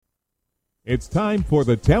It's time for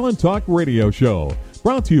the Talent Talk Radio Show,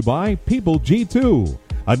 brought to you by People G2,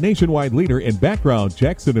 a nationwide leader in background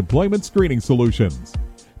checks and employment screening solutions.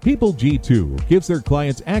 People G2 gives their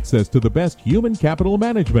clients access to the best human capital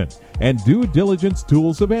management and due diligence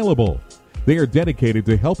tools available. They are dedicated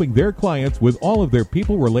to helping their clients with all of their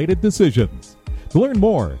people-related decisions. To learn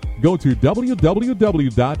more, go to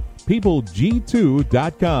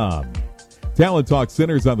www.peopleg2.com. Talent Talk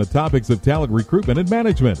centers on the topics of talent recruitment and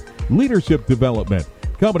management, leadership development,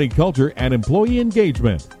 company culture, and employee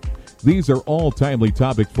engagement. These are all timely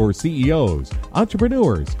topics for CEOs,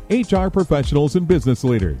 entrepreneurs, HR professionals, and business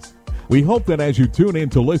leaders. We hope that as you tune in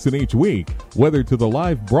to listen each week, whether to the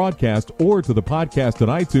live broadcast or to the podcast on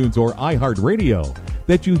iTunes or iHeartRadio,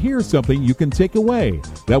 that you hear something you can take away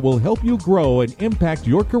that will help you grow and impact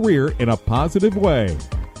your career in a positive way.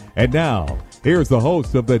 And now, here's the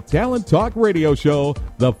host of the Talent Talk Radio Show,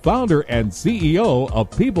 the founder and CEO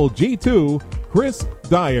of People G2, Chris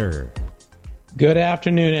Dyer. Good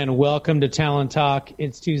afternoon and welcome to Talent Talk.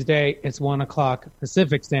 It's Tuesday. It's 1 o'clock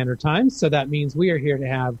Pacific Standard Time. So that means we are here to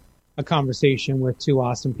have a conversation with two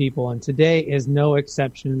awesome people. And today is no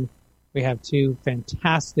exception. We have two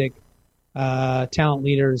fantastic talent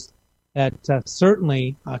leaders that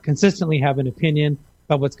certainly consistently have an opinion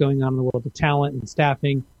about what's going on in the world of talent and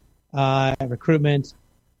staffing, recruitment,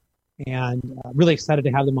 and really excited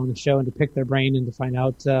to have them on the show and to pick their brain and to find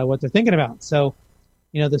out what they're thinking about. So,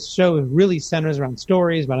 you know, this show really centers around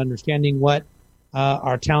stories, about understanding what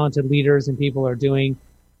our talented leaders and people are doing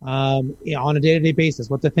on a day-to-day basis,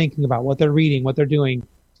 what they're thinking about, what they're reading, what they're doing.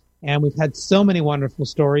 And we've had so many wonderful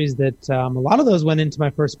stories that a lot of those went into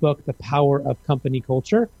my first book, The Power of Company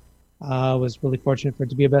Culture. I was really fortunate for it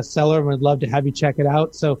to be a bestseller, and I'd love to have you check it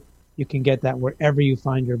out. So you can get that wherever you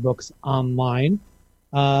find your books online.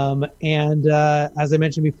 As I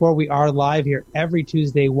mentioned before, we are live here every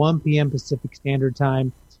Tuesday, 1 p.m. Pacific Standard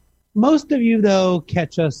Time. Most of you, though,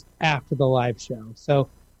 catch us after the live show. So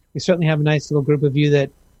we certainly have a nice little group of you that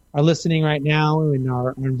are listening right now and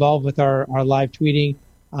are involved with our live tweeting.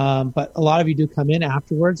 But a lot of you do come in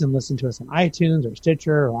afterwards and listen to us on iTunes or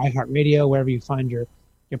Stitcher or iHeartRadio, wherever you find your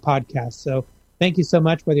podcast. So thank you so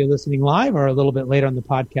much, whether you're listening live or a little bit later on the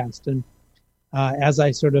podcast. And as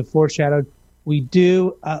I sort of foreshadowed, we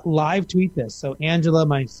do live tweet this. So Angela,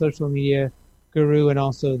 my social media guru and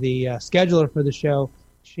also the scheduler for the show,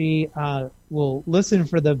 she will listen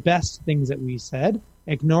for the best things that we said,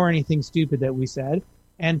 ignore anything stupid that we said,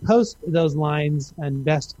 and post those lines and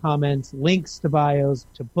best comments, links to bios,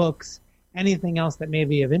 to books, anything else that may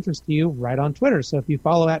be of interest to you right on Twitter. So if you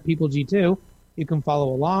follow at PeopleG2, you can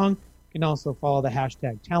follow along. You can also follow the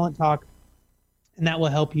hashtag Talent Talk, and that will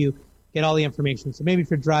help you get all the information. So maybe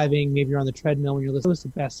if you're driving, maybe you're on the treadmill when you're listening to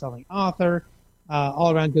a best-selling author,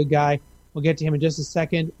 all-around good guy. We'll get to him in just a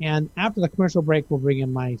second. And after the commercial break, we'll bring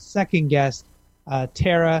in my second guest,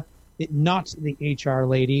 Tara, not the HR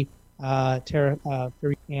lady, Tara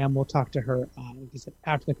Furiani, and we'll talk to her like I said,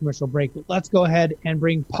 after the commercial break. But let's go ahead and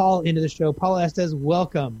bring Paul into the show. Paul Estes,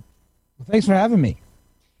 welcome. Well, thanks for having me.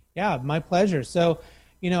 Yeah, my pleasure. So,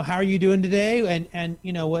 you know, how are you doing today? And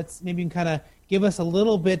you know, maybe you can kind of give us a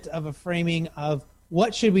little bit of a framing of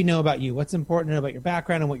what should we know about you? What's important to know about your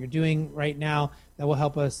background and what you're doing right now that will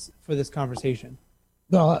help us for this conversation?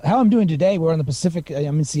 Well, how I'm doing today, we're on the Pacific.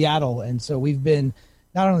 I'm in Seattle, and so we've been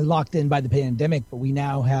not only locked in by the pandemic, but we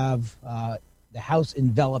now have the house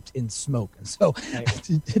enveloped in smoke. And so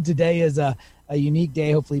today is a unique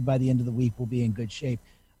day. Hopefully by the end of the week, we'll be in good shape.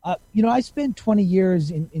 You know, I spent 20 years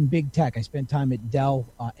in big tech. I spent time at Dell,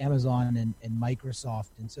 Amazon, and Microsoft.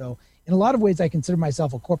 And so in a lot of ways, I consider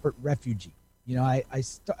myself a corporate refugee. You know, I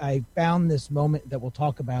found this moment that we'll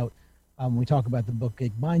talk about when we talk about the book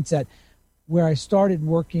Gig Mindset, where I started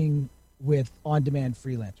working with on-demand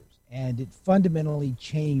freelancers. And it fundamentally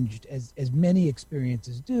changed, as many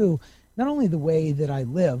experiences do, not only the way that I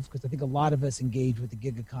live, because I think a lot of us engage with the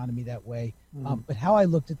gig economy that way, but how I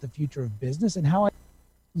looked at the future of business and how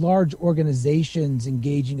large organizations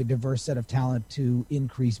engaging a diverse set of talent to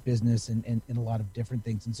increase business and a lot of different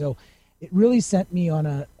things. And so it really sent me on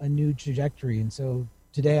a new trajectory. And so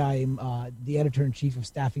today I'm the editor-in-chief of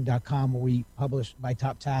staffing.com, where we publish my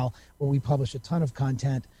Top Tal, where we publish a ton of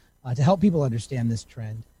content to help people understand this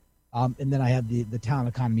trend. And then I have the Talent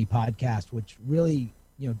Economy podcast, which really,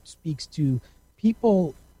 you know, speaks to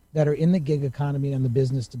people that are in the gig economy on the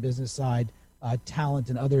business-to-business side, talent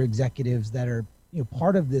and other executives that are, you know,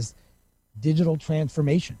 part of this digital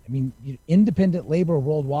transformation. I mean, independent labor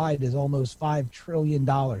worldwide is almost $5 trillion,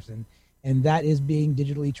 and that is being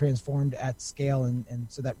digitally transformed at scale, and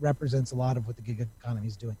so that represents a lot of what the gig economy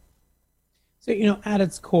is doing. So, you know, at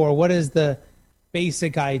its core, what is the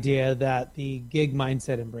basic idea that the gig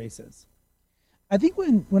mindset embraces? I think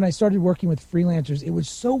when I started working with freelancers, it was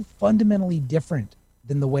so fundamentally different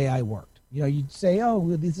than the way I worked. You'd say, oh,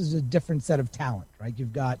 well, this is a different set of talent, right?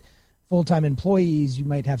 You've got full-time employees, you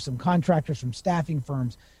might have some contractors from staffing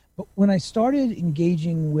firms. But when I started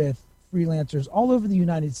engaging with freelancers all over the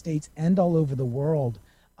United States and all over the world,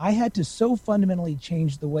 I had to so fundamentally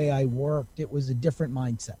change the way I worked. It was a different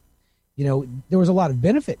mindset. There was a lot of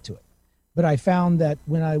benefit to it. But I found that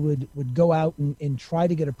when I would go out and try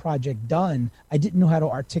to get a project done, I didn't know how to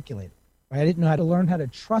articulate it. Right? I didn't know how to learn how to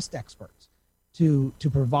trust experts to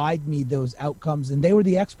provide me those outcomes. And they were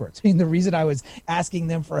the experts. I mean, the reason I was asking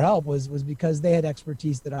them for help was because they had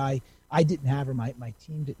expertise that I didn't have or my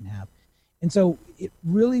team didn't have. And so it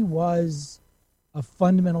really was a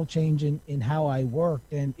fundamental change in how I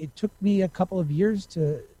worked. And it took me a couple of years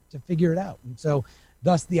to figure it out. And so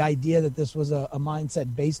thus the idea that this was a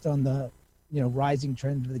mindset based on the rising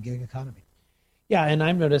trend of the gig economy. Yeah, and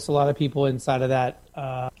I've noticed a lot of people inside of that,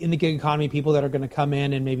 in the gig economy, people that are going to come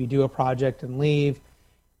in and maybe do a project and leave,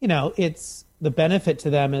 it's the benefit to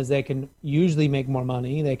them is they can usually make more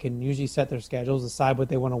money. They can usually set their schedules, decide what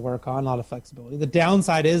they want to work on, a lot of flexibility. The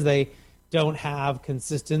downside is they don't have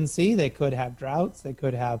consistency. They could have droughts. They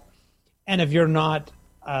could have, and if you're not,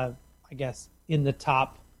 in the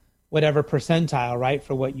top whatever percentile, right,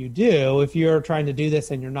 for what you do, if you're trying to do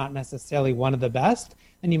this and you're not necessarily one of the best,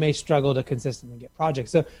 then you may struggle to consistently get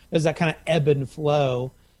projects. So there's that kind of ebb and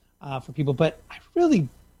flow for people. But I really,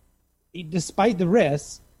 despite the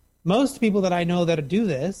risks, most people that I know that do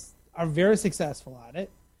this are very successful at it,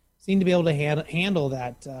 seem to be able to handle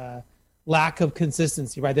that lack of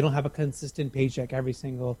consistency, right? They don't have a consistent paycheck every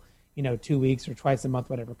single, 2 weeks or twice a month,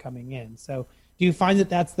 whatever, coming in. So do you find that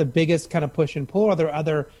that's the biggest kind of push and pull? Or are there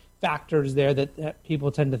other factors there that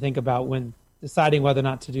people tend to think about when deciding whether or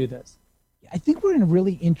not to do this? I think we're in a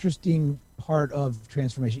really interesting part of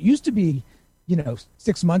transformation. It used to be,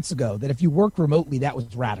 6 months ago that if you worked remotely, that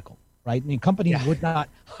was radical, right? I mean, companies would not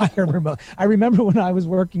hire remote. I remember when I was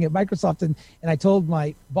working at Microsoft and I told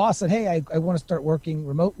my boss that, hey, I want to start working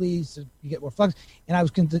remotely so you get more flex. And I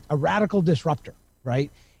was a radical disruptor,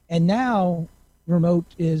 right? And now remote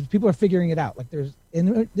is, people are figuring it out.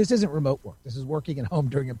 And this isn't remote work. This is working at home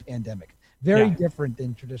during a pandemic. Very different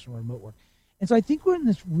than traditional remote work. And so I think we're in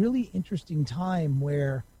this really interesting time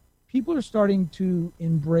where people are starting to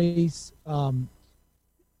embrace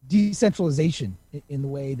decentralization in the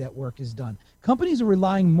way that work is done. Companies are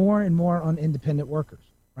relying more and more on independent workers,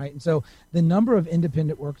 right? And so the number of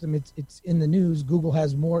independent workers, I mean, it's in the news. Google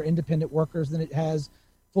has more independent workers than it has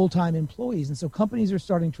full-time employees. And so companies are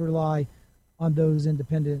starting to rely on those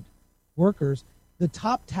independent workers. The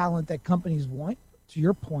top talent that companies want, to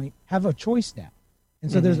your point, have a choice now.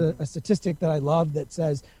 And so there's a statistic that I love that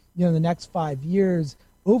says, in the next 5 years,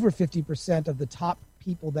 over 50% of the top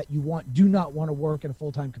people that you want do not want to work in a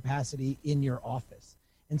full-time capacity in your office.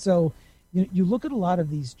 And so you look at a lot of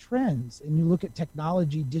these trends and you look at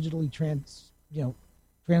technology digitally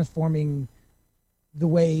transforming the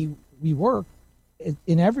way we work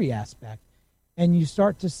in every aspect. And you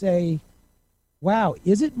start to say, wow,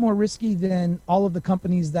 is it more risky than all of the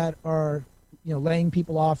companies that are laying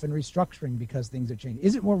people off and restructuring because things are changing?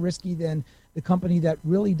 Is it more risky than the company that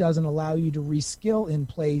really doesn't allow you to reskill in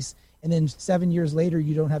place, and then 7 years later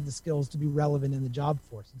you don't have the skills to be relevant in the job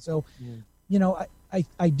force? And so,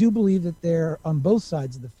 I do believe that there, on both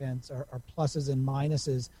sides of the fence, are pluses and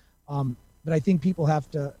minuses. But I think people have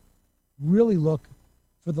to really look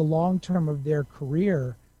for the long term of their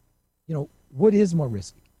career. What is more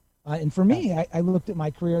risky? And for me, I looked at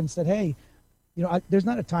my career and said, hey, there's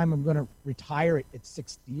not a time I'm going to retire at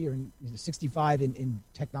 60 or 65 in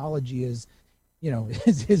technology is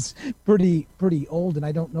pretty old. And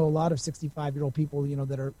I don't know a lot of 65-year-old people,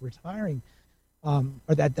 that are retiring or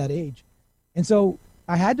at that age. And so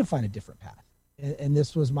I had to find a different path. And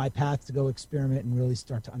this was my path to go experiment and really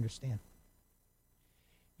start to understand.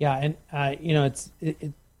 Yeah. And, I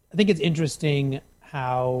think it's interesting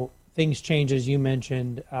how things change, as you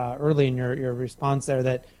mentioned early in your response there,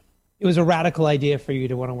 that it was a radical idea for you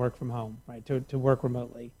to want to work from home, right? To work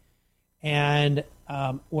remotely. And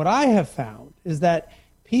what I have found is that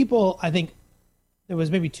people, I think there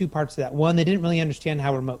was maybe two parts to that. One, they didn't really understand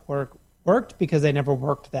how remote work worked because they never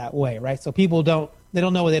worked that way, right? So people don't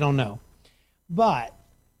know what they don't know. But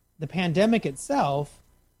the pandemic itself,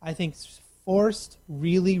 I think, forced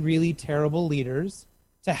really, really terrible leaders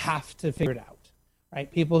to have to figure it out,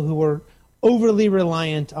 right? People who were overly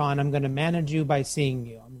reliant on, I'm going to manage you by seeing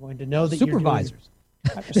you. I'm going to know that supervisors.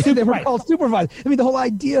 You're they were called supervisors. I mean, the whole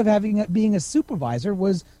idea of being a supervisor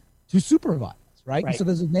was to supervise, right? Right. So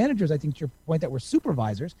those managers, I think to your point, that were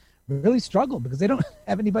supervisors really struggle because they don't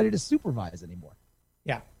have anybody to supervise anymore.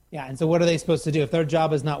 Yeah. Yeah. And so what are they supposed to do? If their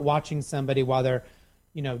job is not watching somebody while they're,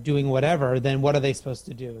 doing whatever, then what are they supposed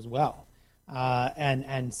to do as well?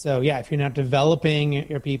 And so, yeah, if you're not developing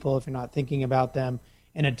your people, if you're not thinking about them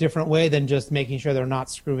in a different way than just making sure they're not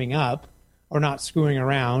screwing up or not screwing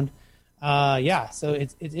around, so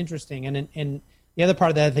it's interesting. And the other part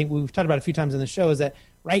of that, I think we've talked about a few times in the show, is that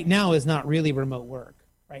right now is not really remote work.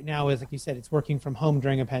 Right now is, like you said, it's working from home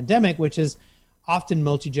during a pandemic, which is often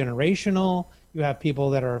multi-generational. You have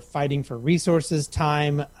people that are fighting for resources,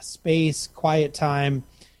 time, space, quiet time,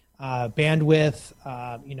 bandwidth,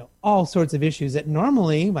 all sorts of issues that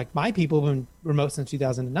normally, like my people have been remote since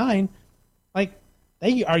 2009, like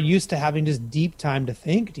they are used to having just deep time to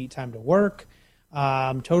think, deep time to work,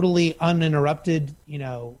 totally uninterrupted,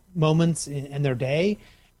 moments in their day.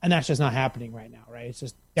 And that's just not happening right now, right? It's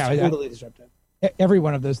just totally disruptive. Every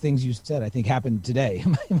one of those things you said, I think, happened today.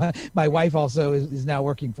 My wife also is now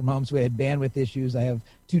working from home, so we had bandwidth issues. I have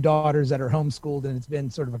 2 daughters that are homeschooled, and it's been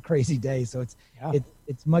sort of a crazy day. So it's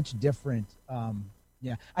much different. I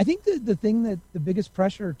think the thing that the biggest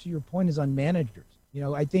pressure, to your point, is on managers.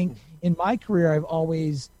 I think in my career, I've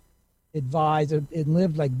always advised and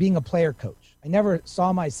lived like being a player coach. I never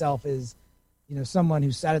saw myself as someone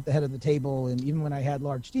who sat at the head of the table, and even when I had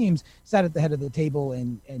large teams, sat at the head of the table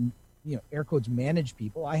and air quotes, manage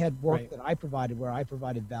people. I had work that I provided where I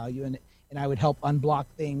provided value, and I would help unblock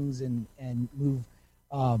things and move,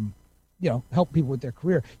 help people with their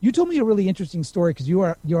career. You told me a really interesting story because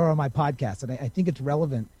you're on my podcast, and I think it's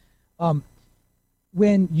relevant.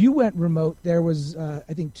 When you went remote, there was, I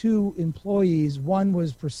think, 2 employees. One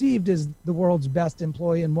was perceived as the world's best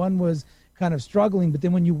employee, and one was kind of struggling. But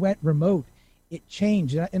then when you went remote, it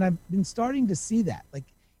changed. And I've been starting to see that. Like,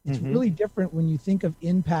 it's really different when you think of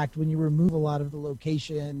impact, when you remove a lot of the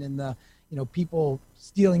location and the, people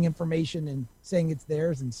stealing information and saying it's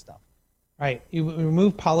theirs and stuff. Right. You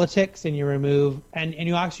remove politics, and you remove, and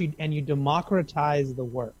you democratize the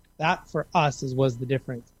work. That for us was the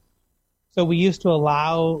difference. So we used to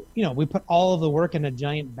allow, we put all of the work in a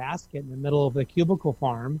giant basket in the middle of the cubicle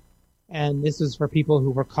farm. And this is for people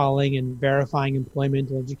who were calling and verifying employment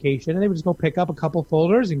and education. And they would just go pick up a couple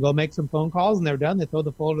folders and go make some phone calls, and they're done. They throw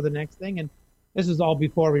the folder to the next thing. And this was all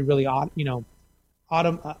before we really,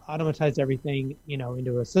 automatized everything,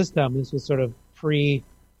 into a system. This was sort of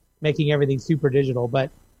making everything super digital.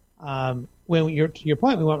 But when to your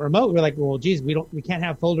point, we went remote. We're like, well, geez, we can't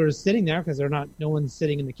have folders sitting there because no one's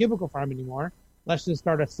sitting in the cubicle farm anymore. Let's just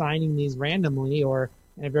start assigning these randomly or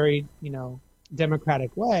in a very,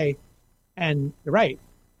 democratic way. And you're right.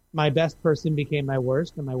 My best person became my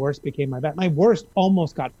worst, and my worst became my best. My worst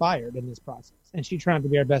almost got fired in this process. And she turned out to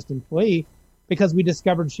be our best employee because we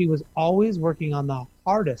discovered she was always working on the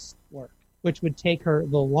hardest work, which would take her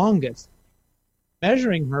the longest,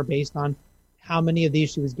 measuring her based on how many of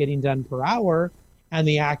these she was getting done per hour and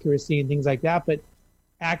the accuracy and things like that. But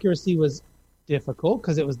accuracy was difficult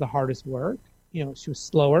because it was the hardest work. She was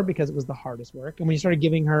slower because it was the hardest work. And when you started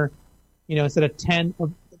giving her, instead of 10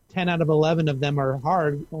 out of 11 of them are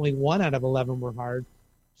hard, only 1 out of 11 were hard,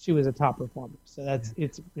 she was a top performer. So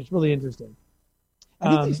it's really interesting.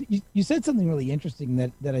 I think you said something really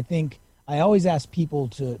interesting that I think I always ask people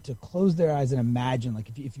to close their eyes and imagine, like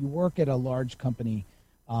if you work at a large company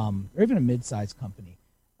or even a mid-sized company,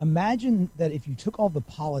 imagine that if you took all the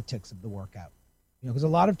politics of the work out, because a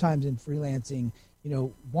lot of times in freelancing,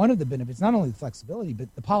 one of the benefits, not only the flexibility,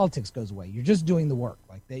 but the politics goes away. You're just doing the work,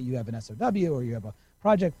 like that you have an SOW or you have a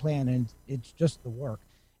project plan and it's just the work.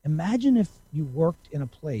 Imagine if you worked in a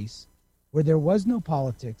place where there was no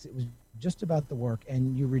politics, it was just about the work,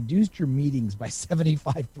 and you reduced your meetings by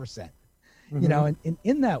 75%. And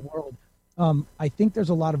in that world, I think there's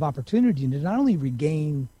a lot of opportunity to not only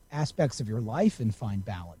regain aspects of your life and find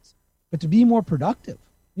balance, but to be more productive,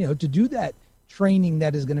 to do that training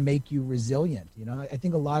that is going to make you resilient. I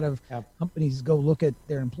think a lot of companies go look at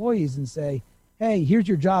their employees and say, hey, here's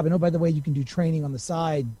your job. And oh, by the way, you can do training on the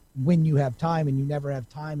side when you have time, and you never have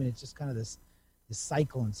time. And it's just kind of this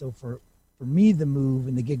cycle. And so for me, the move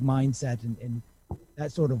and the gig mindset and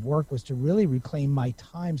that sort of work was to really reclaim my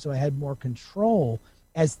time so I had more control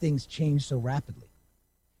as things change so rapidly.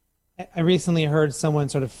 I recently heard someone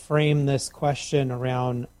sort of frame this question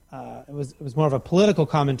around, it was more of a political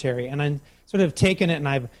commentary, and I'm sort of taken it and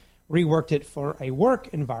I've reworked it for a work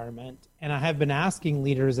environment. And I have been asking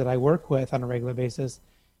leaders that I work with on a regular basis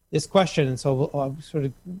this question. And so I'll sort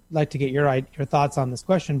of like to get your thoughts on this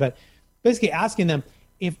question, but basically asking them,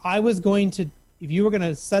 if you were going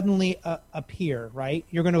to suddenly appear, right?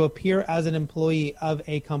 You're going to appear as an employee of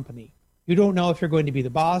a company. You don't know if you're going to be the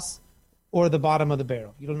boss or the bottom of the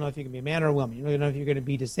barrel. You don't know if you're going to be a man or a woman. You don't know if you're going to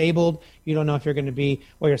be disabled. You don't know if you're going to be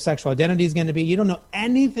what your sexual identity is going to be. You don't know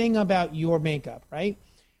anything about your makeup, right?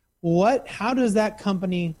 How does that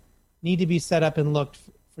company need to be set up and looked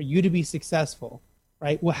for you to be successful,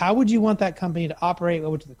 right? Well, how would you want that company to operate?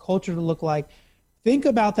 What would the culture to look like? Think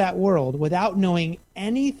about that world without knowing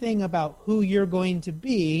anything about who you're going to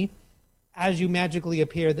be as you magically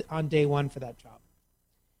appear on day one for that job.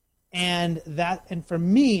 And for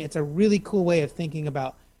me, it's a really cool way of thinking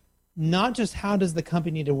about not just how does the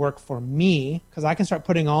company need to work for me, because I can start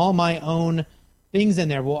putting all my own things in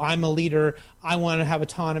there. Well, I'm a leader. I want to have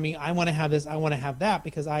autonomy. I want to have this. I want to have that,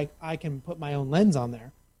 because I can put my own lens on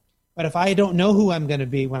there. But if I don't know who I'm going to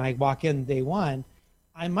be when I walk in day one,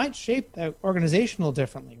 I might shape the organizational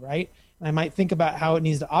differently, right? And I might think about how it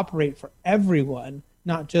needs to operate for everyone,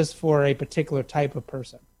 not just for a particular type of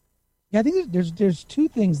person. Yeah, I think there's two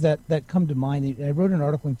things that come to mind. I wrote an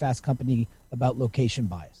article in Fast Company about location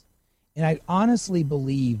bias. And I honestly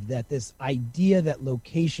believe that this idea that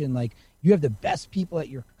location, like you have the best people at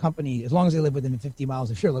your company, as long as they live within 50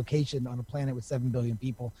 miles of your location on a planet with 7 billion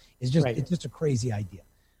people, is just right. It's just a crazy idea.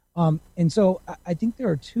 And so I think there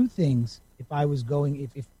are two things. If I was going,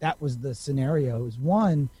 if that was the scenario, is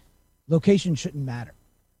one, location shouldn't matter,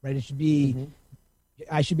 right? It should be,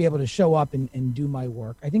 I should be able to show up and do my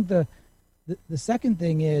work. I think the second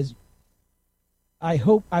thing is, I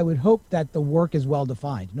would hope that the work is well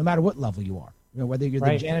defined, no matter what level you are. You know, whether you're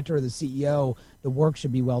the janitor or the CEO, the work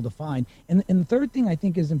should be well defined. And the third thing I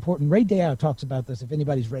think is important. Ray Dalio talks about this. If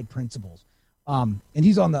anybody's read Principles, and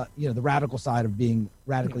he's on the the radical side of being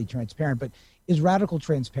radically transparent, but is radical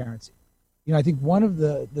transparency. I think one of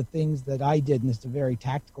the things that I did, and it's a very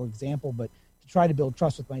tactical example, but to try to build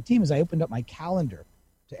trust with my team, is I opened up my calendar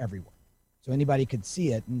to everyone, so anybody could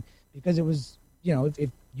see it. And because it was, if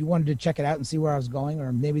you wanted to check it out and see where I was going,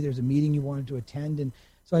 or maybe there's a meeting you wanted to attend. And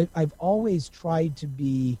so I've always tried to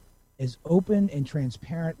be as open and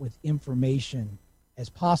transparent with information as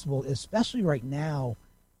possible, especially right now,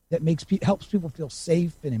 that helps people feel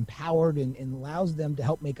safe and empowered and allows them to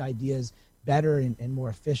help make ideas better and more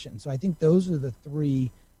efficient. So I think those are the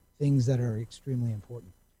three things that are extremely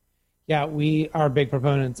important. Yeah, we are big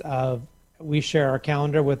proponents of, we share our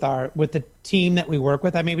calendar with the team that we work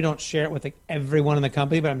with. I maybe don't share it with everyone in the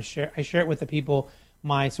company, but I share it with the people,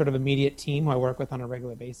 my sort of immediate team who I work with on a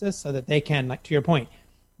regular basis, so that they can, like to your point,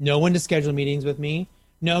 know when to schedule meetings with me,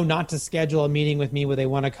 know not to schedule a meeting with me where they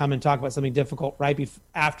want to come and talk about something difficult right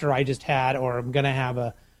after I just had, or I'm going to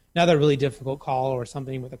have another really difficult call or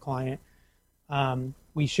something with a client.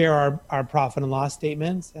 We share our profit and loss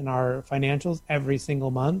statements and our financials every single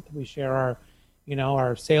month. We share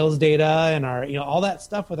our sales data and our, all that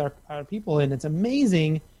stuff with our people. And it's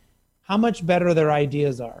amazing how much better their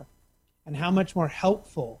ideas are and how much more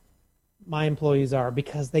helpful my employees are,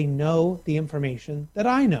 because they know the information that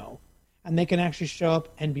I know, and they can actually show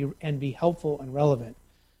up and be helpful and relevant.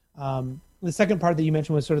 The second part that you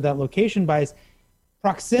mentioned was sort of that location bias.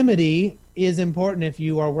 Proximity is important if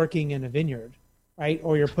you are working in a vineyard, right?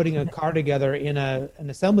 Or you're putting a car together in an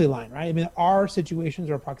assembly line, right? I mean, there are situations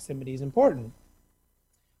where proximity is important.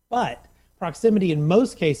 But proximity in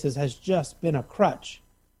most cases has just been a crutch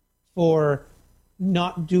for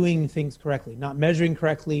not doing things correctly, not measuring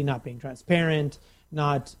correctly, not being transparent,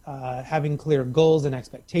 not having clear goals and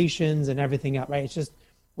expectations and everything else, right? It's just,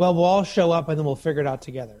 well, we'll all show up and then we'll figure it out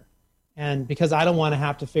together. And because I don't want to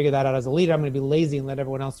have to figure that out as a leader, I'm going to be lazy and let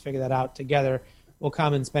everyone else figure that out together. We'll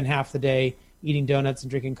come and spend half the day eating donuts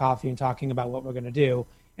and drinking coffee and talking about what we're going to do,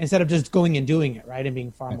 instead of just going and doing it, right, and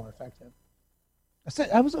being far more effective.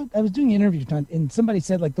 I was doing an interview time, and somebody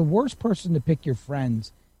said, like, the worst person to pick your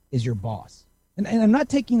friends is your boss. And I'm not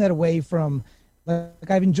taking that away from,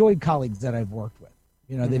 like, I've enjoyed colleagues that I've worked with.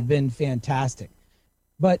 They've been fantastic.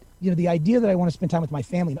 But, the idea that I want to spend time with my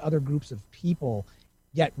family and other groups of people,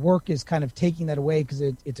 yet work is kind of taking that away because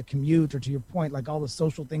it's a commute, or to your point, like all the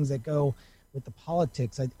social things that go with the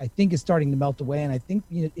politics, I think is starting to melt away. And I think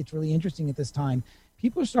it's really interesting at this time.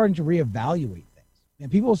 People are starting to reevaluate things,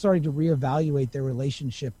 and people are starting to reevaluate their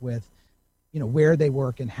relationship with, where they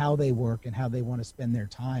work and how they want to spend their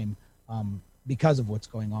time because of what's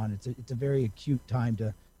going on. It's a very acute time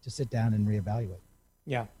to sit down and reevaluate.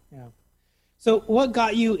 Yeah. So what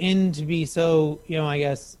got you in to be so, I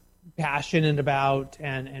guess, passionate about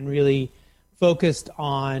and really focused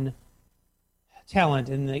on talent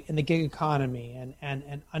in the gig economy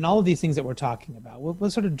and all of these things that we're talking about?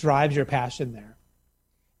 What sort of drives your passion there?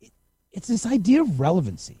 It's this idea of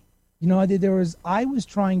relevancy. I was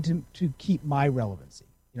trying to keep my relevancy.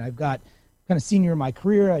 I've got kind of senior in my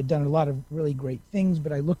career. I'd done a lot of really great things,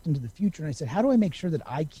 but I looked into the future and I said, how do I make sure that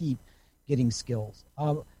I keep getting skills?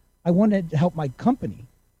 I wanted to help my company,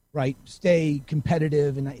 right, stay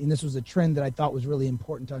competitive. And this was a trend that I thought was really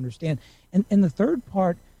important to understand. And the third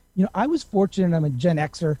part, I was fortunate. I'm a Gen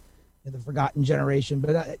Xer, the forgotten generation,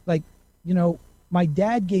 but my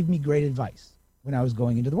dad gave me great advice when I was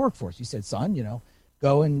going into the workforce. He said, son,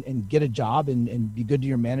 go and get a job and be good to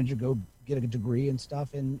your manager, go get a degree and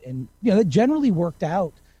stuff. And that generally worked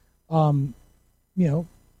out, for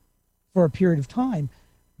a period of time.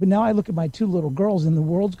 But now I look at my two little girls and the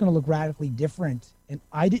world's going to look radically different. And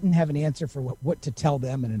I didn't have an answer for what to tell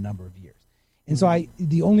them in a number of years. And so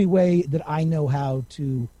the only way that I know how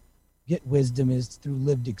to get wisdom is through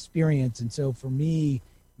lived experience. And so for me,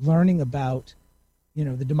 learning about,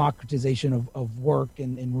 the democratization of work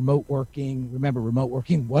and remote working. Remember, remote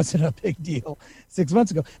working wasn't a big deal 6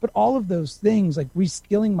 months ago. But all of those things, like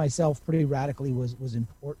reskilling myself pretty radically was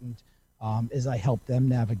important as I helped them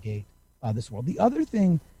navigate this world. The other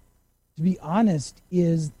thing, to be honest,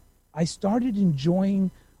 is I started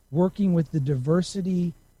enjoying working with the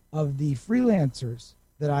diversity of the freelancers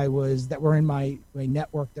that were in my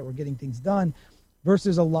network that were getting things done,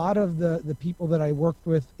 versus a lot of the people that I worked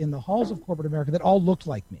with in the halls of corporate America that all looked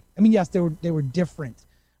like me. I mean, yes, they were different,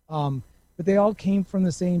 but they all came from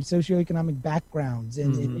the same socioeconomic backgrounds,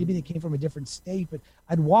 and maybe they came from a different state. But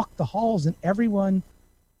I'd walk the halls, and everyone,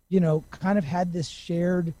 kind of had this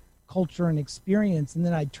shared culture and experience. And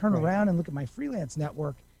then I'd turn around and look at my freelance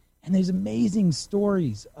network, and there's amazing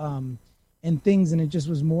stories and things, and it just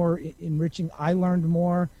was more enriching. I learned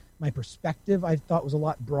more. My perspective, I thought, was a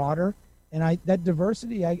lot broader. And that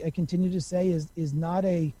diversity, I continue to say, is not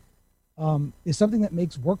is something that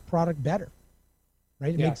makes work product better,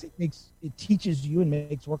 right? It teaches you and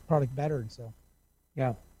makes work product better. And so,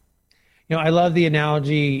 yeah, I love the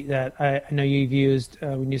analogy that I know you've used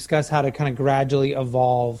when you discuss how to kind of gradually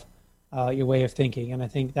evolve your way of thinking, and I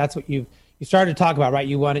think that's what you started to talk about, right?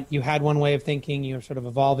 You had one way of thinking, you're sort of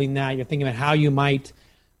evolving that. You're thinking about how you might,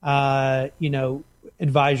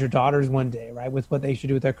 advise your daughters one day, right, with what they should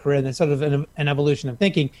do with their career. And that's sort of an evolution of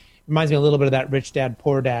thinking. It reminds me a little bit of that rich dad,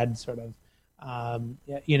 poor dad sort of,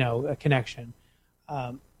 a connection.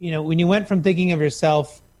 When you went from thinking of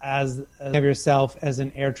yourself as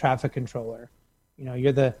an air traffic controller,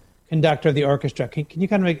 you're the conductor of the orchestra. Can you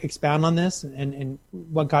kind of expound on this and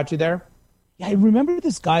what got you there? Yeah, I remember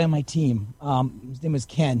this guy on my team. His name was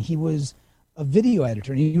Ken. He was a video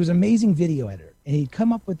editor, and he was an amazing video editor. And he'd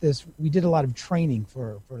come up with this. We did a lot of training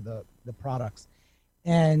for the products.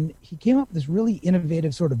 And he came up with this really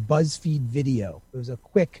innovative sort of BuzzFeed video. It was a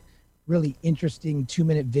quick, really interesting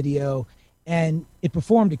 2-minute video. And it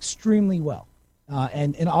performed extremely well.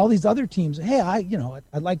 And all these other teams, hey,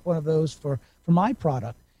 I'd like one of those for my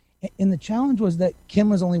product. And the challenge was that Ken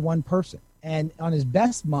was only one person. And on his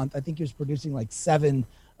best month, I think he was producing like 7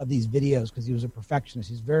 of these videos because he was a perfectionist.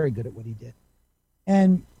 He's very good at what he did.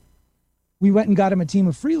 And we went and got him a team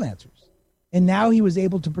of freelancers. And now he was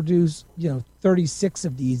able to produce, 36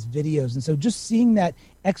 of these videos. And so just seeing that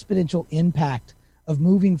exponential impact of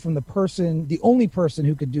moving from the only person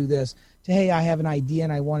who could do this, to, hey, I have an idea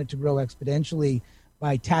and I want it to grow exponentially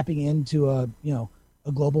by tapping into a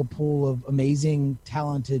global pool of amazing,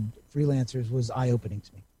 talented freelancers was eye-opening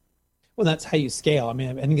to me. Well, that's how you scale. I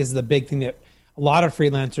mean, I think this is the big thing that a lot of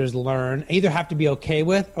freelancers learn, either have to be okay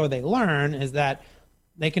with, or they learn is that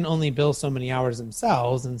they can only bill so many hours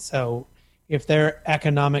themselves. And so if their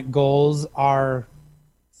economic goals are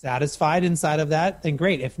satisfied inside of that, then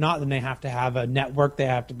great. If not, then they have to have a network. They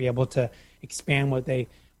have to be able to expand what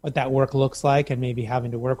that work looks like, and maybe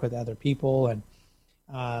having to work with other people. And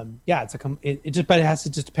but it has to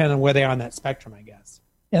just depend on where they are on that spectrum, I guess.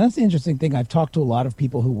 Yeah, that's the interesting thing. I've talked to a lot of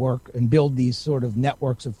people who work and build these sort of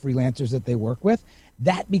networks of freelancers that they work with.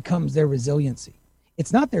 That becomes their resiliency.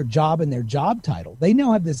 It's not their job and their job title. They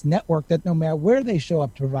now have this network that no matter where they show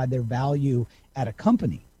up to provide their value at a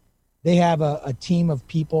company, they have a team of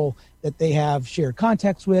people that they have shared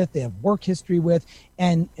contacts with, they have work history with,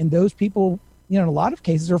 and those people, in a lot of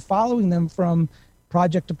cases are following them from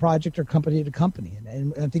project to project or company to company.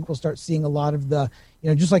 And I think we'll start seeing a lot of the,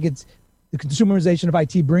 just like it's the consumerization of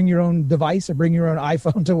IT, bring your own device or bring your own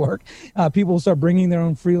iPhone to work. People will start bringing their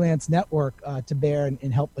own freelance network to bear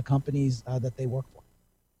and help the companies that they work for.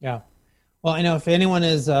 Yeah. Well, I know if anyone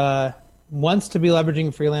wants to be leveraging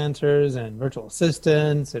freelancers and virtual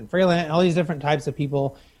assistants and all these different types of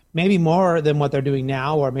people, maybe more than what they're doing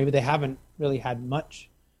now, or maybe they haven't really had much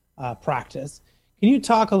practice. Can you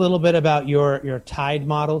talk a little bit about your TIDE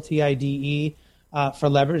model, TIDE, for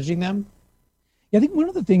leveraging them? Yeah, I think one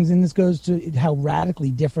of the things, and this goes to how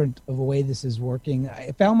radically different of a way this is working,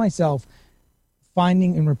 I found myself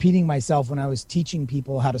finding and repeating myself when I was teaching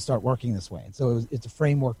people how to start working this way. And so it's a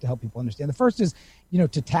framework to help people understand. The first is, to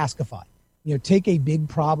taskify. Take a big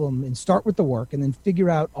problem and start with the work and then figure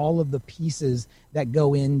out all of the pieces that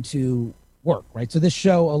go into work, right? So this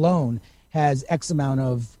show alone has X amount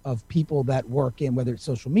of people that work in, whether it's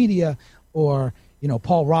social media or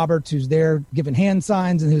Paul Roberts, who's there giving hand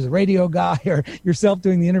signs and who's a radio guy, or yourself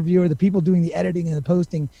doing the interview, or the people doing the editing and the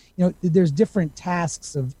posting. There's different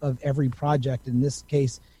tasks of every project. In this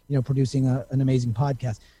case, producing an amazing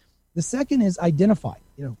podcast. The second is identify,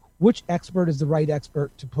 which expert is the right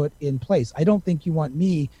expert to put in place. I don't think you want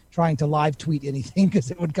me trying to live tweet anything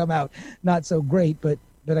because it would come out not so great, but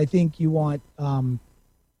I think you want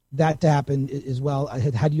that to happen as well.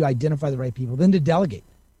 How do you identify the right people? Then to delegate.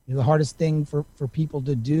 The hardest thing for people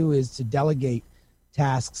to do is to delegate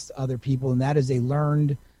tasks to other people, and that is a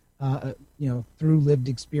learned, through lived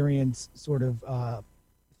experience sort of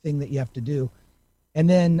thing that you have to do. And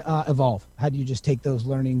then evolve. How do you just take those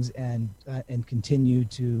learnings and continue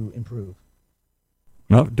to improve?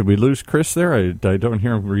 Well, did we lose Chris there? I don't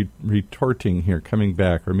hear him retorting here, coming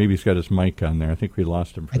back, or maybe he's got his mic on there. I think we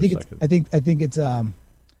lost him for a second. I think it's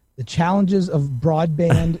the challenges of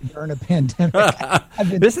broadband during a pandemic.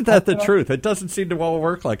 Isn't that the truth? It doesn't seem to all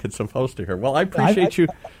work like it's supposed to here. Well, I appreciate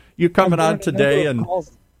you coming on today, and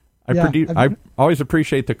I always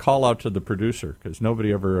appreciate the call out to the producer, because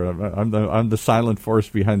nobody ever. I'm the silent force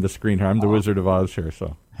behind the screen here. I'm the Wizard of Oz here.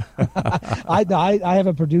 So I have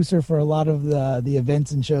a producer for a lot of the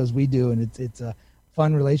events and shows we do, and it's a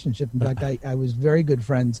fun relationship. In fact, I was very good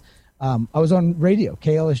friends. I was on radio,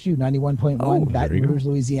 KLSU 91.1, Baton Rouge,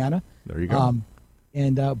 Louisiana. There you go.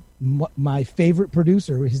 And my favorite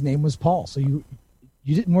producer, his name was Paul. So you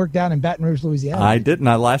didn't work down in Baton Rouge, Louisiana. I didn't.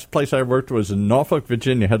 The last place I worked was in Norfolk,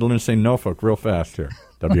 Virginia. Had to learn to say Norfolk real fast here.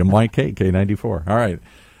 WMYK, K94. All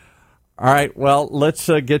right. Well, let's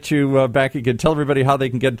get you back again. Tell everybody how they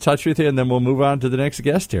can get in touch with you, and then we'll move on to the next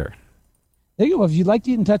guest here. There you go. If you'd like to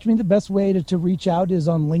get in touch with me, the best way to reach out is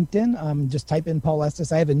on LinkedIn. Just type in Paul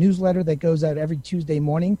Estes. I have a newsletter that goes out every Tuesday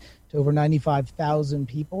morning to over 95,000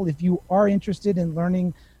 people. If you are interested in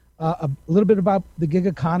learning a little bit about the gig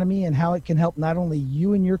economy and how it can help not only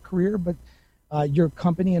you in your career, but your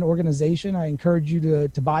company and organization, I encourage you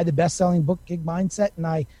to buy the best-selling book, Gig Mindset. And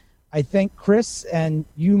I thank Chris and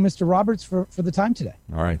you, Mr. Roberts, for the time today.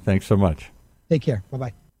 All right. Thanks so much. Take care.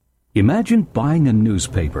 Bye-bye. Imagine buying a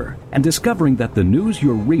newspaper and discovering that the news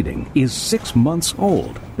you're reading is 6 months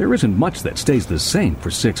old. There isn't much that stays the same for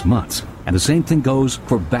 6 months, and the same thing goes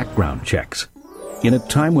for background checks. In a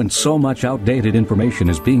time when so much outdated information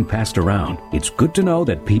is being passed around, it's good to know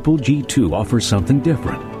that People G2 offers something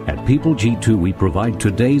different. At People G2, we provide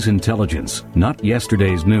today's intelligence, not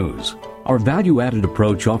yesterday's news. Our value-added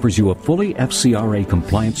approach offers you a fully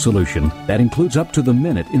FCRA-compliant solution that includes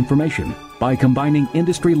up-to-the-minute information. By combining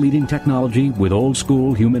industry-leading technology with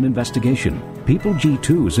old-school human investigation, People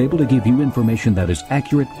G2 is able to give you information that is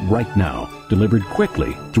accurate right now, delivered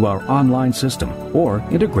quickly through our online system, or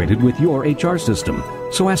integrated with your HR system.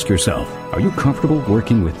 So ask yourself, are you comfortable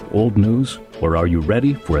working with old news, or are you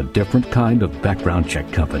ready for a different kind of background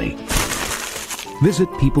check company? Visit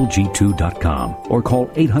peopleg2.com or call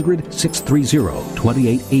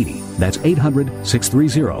 800-630-2880. That's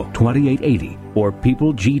 800-630-2880 or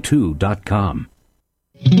peopleg2.com.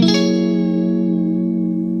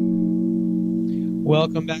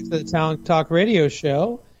 Welcome back to the Talent Talk Radio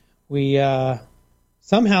Show. We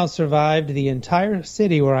somehow survived the entire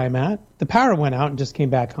city where I'm at. The power went out and just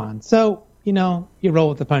came back on. So, you roll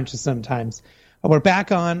with the punches sometimes. We're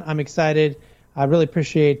back on. I'm excited. I really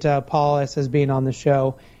appreciate Paul Estes being on the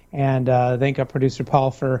show, and thank our producer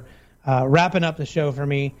Paul for wrapping up the show for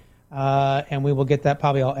me. And we will get that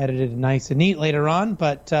probably all edited nice and neat later on.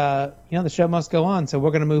 But the show must go on, so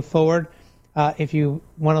we're going to move forward. If you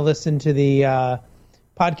want to listen to the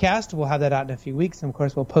podcast, we'll have that out in a few weeks, and of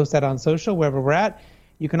course we'll post that on social wherever we're at.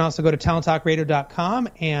 You can also go to talenttalkradio.com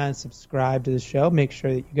and subscribe to the show. Make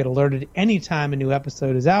sure that you get alerted anytime a new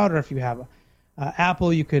episode is out, or if you have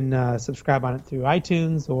Apple, you can subscribe on it through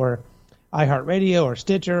iTunes or iHeartRadio or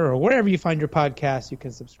Stitcher or wherever you find your podcast. You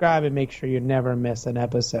can subscribe and make sure you never miss an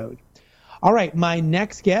episode. All right, my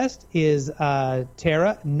next guest is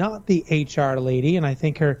Tara, not the HR lady, and I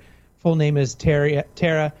think her full name is Tara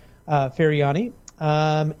Furiani.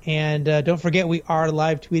 And don't forget, we are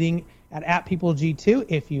live tweeting at PeopleG2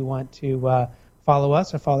 if you want to follow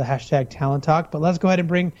us or follow the hashtag Talent Talk. But let's go ahead and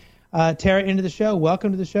bring Tara into the show.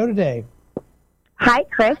 Welcome to the show today. Hi,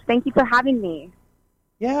 Chris. Thank you for having me.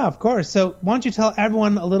 Yeah, of course. So why don't you tell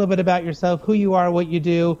everyone a little bit about yourself, who you are, what you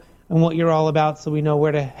do, and what you're all about, so we know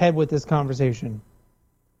where to head with this conversation.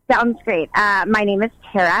 Sounds great. My name is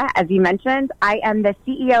Tara. As you mentioned, I am the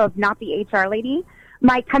CEO of Not the HR Lady.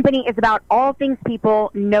 My company is about all things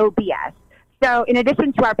people, no BS. So in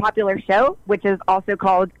addition to our popular show, which is also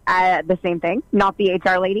called the same thing, Not the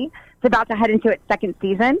HR Lady, it's about to head into its second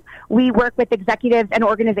season. We work with executives and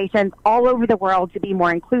organizations all over the world to be more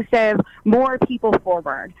inclusive, more people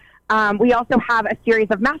forward. We also have a series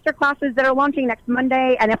of master classes that are launching next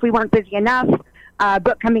Monday, and if we weren't busy enough, a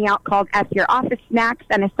book coming out called F Your Office Snacks,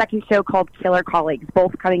 and a second show called Killer Colleagues,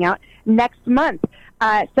 both coming out next month.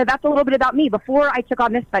 So that's a little bit about me. Before I took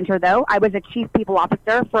on this venture, though, I was a chief people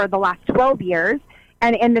officer for the last 12 years,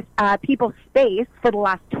 and in this people space for the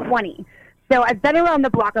last 20. So I've been around the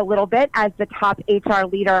block a little bit as the top HR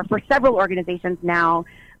leader for several organizations now,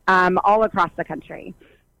 all across the country.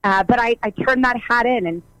 But I turned that hat in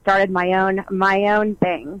and started my own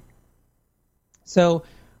thing. So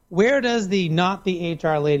where does the Not the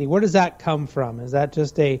HR Lady, where does that come from? Is that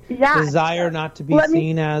just a desire not to be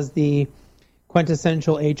seen as the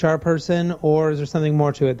quintessential HR person, or is there something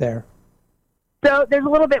more to it there? So there's a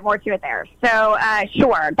little bit more to it there. So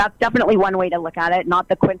sure, that's definitely one way to look at it, not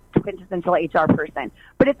the quintessential HR person.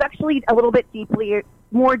 But it's actually a little bit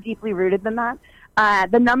more deeply rooted than that.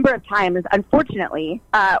 The number of times, unfortunately,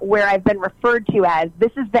 where I've been referred to as,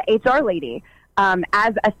 this is the HR lady,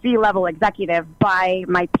 as a C-level executive by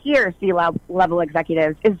my peer C-level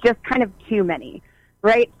executives is just kind of too many,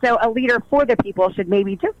 right? So a leader for the people should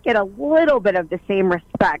maybe just get a little bit of the same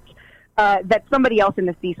respect that somebody else in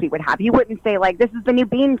the C-suite would have. You wouldn't say, like, this is the new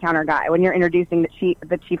bean counter guy when you're introducing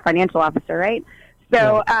the chief financial officer, right?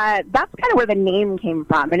 So that's kind of where the name came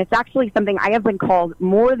from, and it's actually something I have been called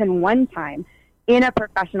more than one time in a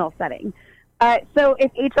professional setting. So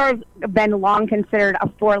if HR has been long considered a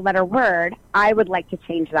four-letter word, I would like to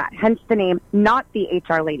change that, hence the name Not the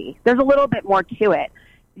HR Lady. There's a little bit more to it,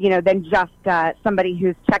 than just somebody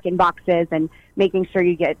who's checking boxes and making sure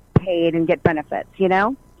you get paid and get benefits,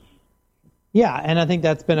 Yeah, and I think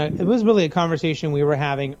it was really a conversation we were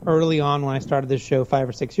having early on when I started this show 5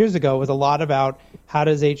 or 6 years ago. It was a lot about how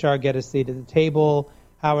does HR get a seat at the table,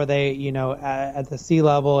 how are they, at the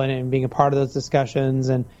C-level and being a part of those discussions,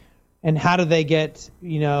 and how do they get,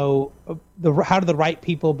 how do the right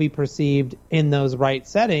people be perceived in those right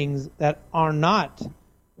settings that are not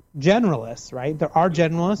generalists, right? There are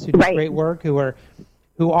generalists who do great work, who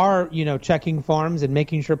are checking forms and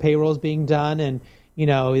making sure payroll is being done, and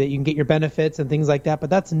that you can get your benefits and things like that. But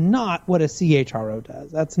that's not what a CHRO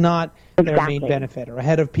does. That's not their main benefit, or a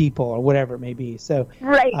head of people, or whatever it may be. So,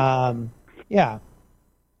 yeah.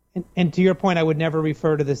 And to your point, I would never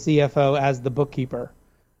refer to the CFO as the bookkeeper.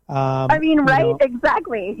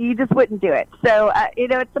 Exactly. You just wouldn't do it. So,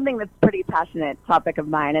 it's something that's a pretty passionate topic of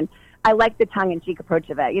mine, and I like the tongue-in-cheek approach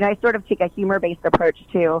of it. I sort of take a humor-based approach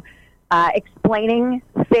to explaining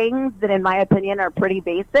things that, in my opinion, are pretty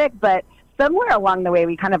basic, but somewhere along the way,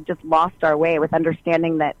 we kind of just lost our way with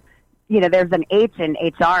understanding that, there's an H in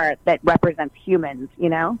HR that represents humans,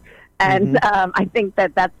 and I think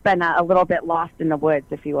that's been a little bit lost in the woods,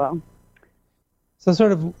 if you will. So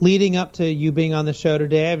sort of leading up to you being on the show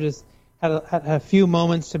today, I've just had a few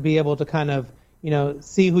moments to be able to kind of,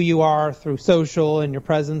 see who you are through social and your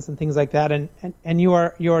presence and things like that. And you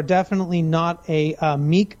are definitely not a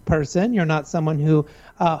meek person. You're not someone who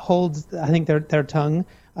holds, I think, their tongue,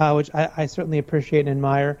 which I certainly appreciate and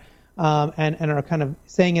admire, and are kind of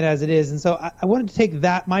saying it as it is. And so I wanted to take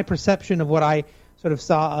that, my perception of what I sort of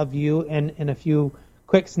saw of you in a few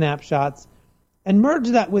quick snapshots, and merge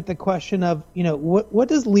that with the question of, what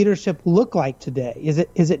does leadership look like today? Is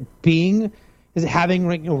it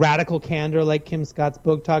having radical candor like Kim Scott's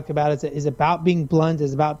book talked about? Is it about being blunt?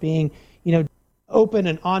 Is it about being, open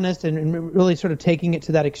and honest and really sort of taking it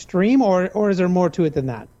to that extreme, or is there more to it than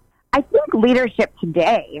that? I think leadership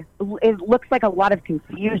today looks like a lot of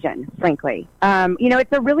confusion, frankly.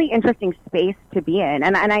 It's a really interesting space to be in,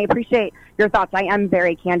 and I appreciate your thoughts. I am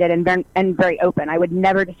very candid and very open. I would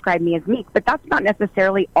never describe me as meek, but that's not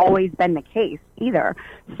necessarily always been the case either.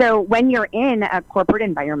 So when you're in a corporate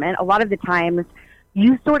environment, a lot of the times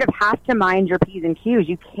you sort of have to mind your P's and Q's.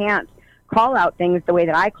 You can't call out things the way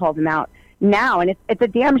that I call them out now, and it's a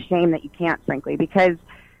damn shame that you can't, frankly, because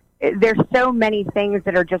there's so many things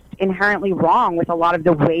that are just inherently wrong with a lot of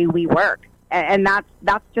the way we work. And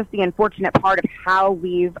that's just the unfortunate part of how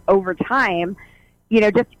we've, over time,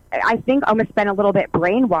 just, I think, almost been a little bit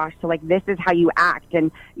brainwashed to like, this is how you act.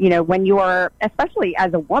 And, when you're, especially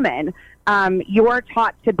as a woman, you're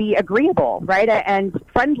taught to be agreeable, right? And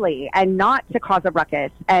friendly and not to cause a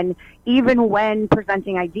ruckus. And even when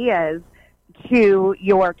presenting ideas to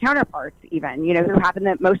your counterparts, even, who happen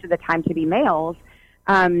to, most of the time to be males,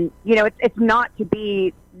 it's not to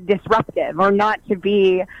be disruptive or not to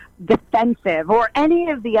be defensive or any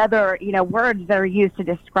of the other, words that are used to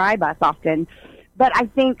describe us often. But I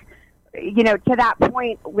think, to that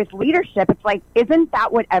point with leadership, it's like, isn't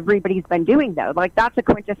that what everybody's been doing, though? Like, that's a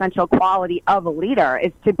quintessential quality of a leader,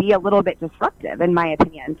 is to be a little bit disruptive, in my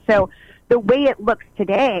opinion. So the way it looks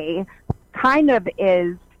today kind of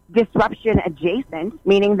is disruption adjacent,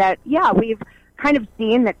 meaning that, we've kind of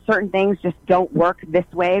seen that certain things just don't work this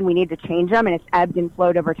way and we need to change them, and it's ebbed and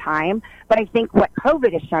flowed over time. But I think what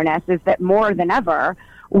COVID has shown us is that more than ever,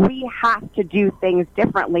 we have to do things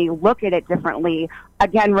differently, look at it differently,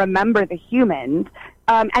 again, remember the humans,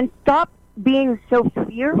 and stop being so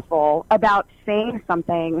fearful about saying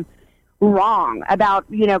something wrong, about,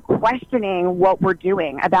 questioning what we're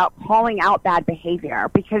doing, about calling out bad behavior,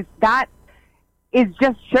 because that is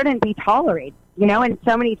just shouldn't be tolerated, and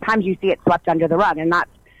so many times you see it swept under the rug, and that's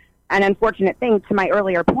an unfortunate thing. To my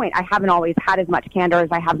earlier point, I haven't always had as much candor as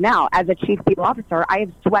I have now. As a chief people officer, I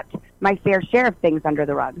have swept my fair share of things under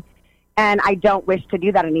the rug, and I don't wish to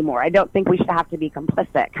do that anymore. I don't think we should have to be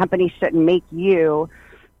complicit. Companies shouldn't make you,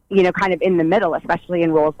 kind of in the middle, especially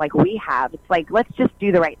in roles like we have. It's like, let's just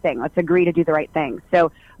do the right thing. Let's agree to do the right thing.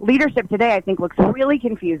 So leadership today, I think, looks really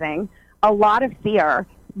confusing, a lot of fear,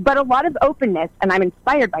 but a lot of openness, and I'm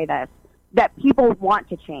inspired by this, that people want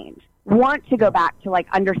to change, want to go back to like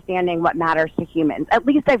understanding what matters to humans. At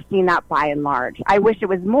least I've seen that by and large. I wish it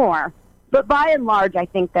was more, but by and large, I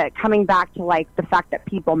think that coming back to like the fact that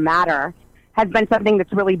people matter has been something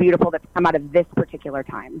that's really beautiful that's come out of this particular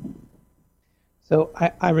time. So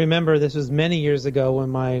I remember this was many years ago when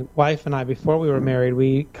my wife and I, before we were married,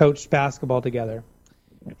 we coached basketball together.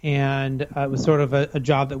 And it was sort of a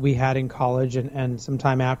job that we had in college and some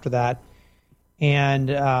time after that.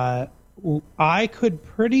 And I could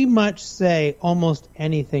pretty much say almost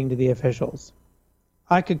anything to the officials.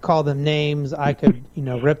 I could call them names. I could,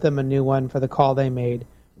 rip them a new one for the call they made.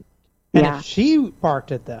 And if she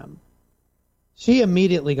barked at them, she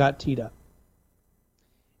immediately got teed up.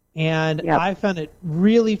 And I found it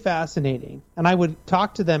really fascinating. And I would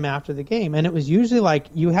talk to them after the game, and it was usually like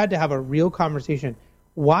you had to have a real conversation.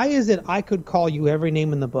 Why is it I could call you every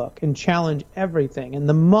name in the book and challenge everything? And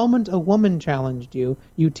the moment a woman challenged you,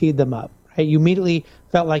 you teed them up. Right? You immediately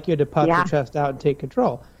felt like you had to puff your chest out and take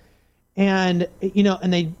control. And,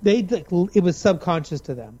 and they it was subconscious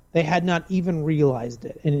to them. They had not even realized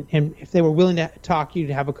it. And if they were willing to talk to you,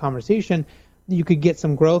 to have a conversation, you could get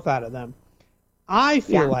some growth out of them. I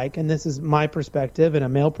feel like, and this is my perspective and a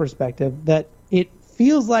male perspective, that it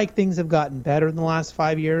feels like things have gotten better in the last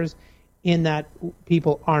 5 years, in that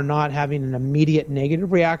people are not having an immediate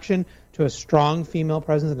negative reaction to a strong female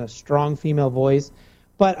presence and a strong female voice.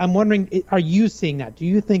 But I'm wondering, are you seeing that? Do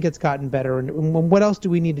you think it's gotten better? And what else do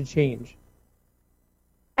we need to change?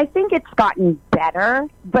 I think it's gotten better,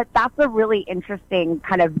 but that's a really interesting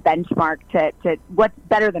kind of benchmark to what's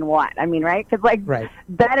better than what. I mean, right? Because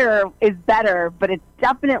better is better, but it's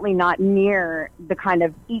definitely not near the kind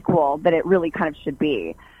of equal that it really kind of should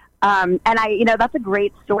be. And that's a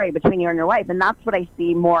great story between you and your wife, and that's what I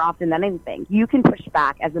see more often than anything. You can push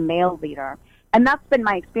back as a male leader, and that's been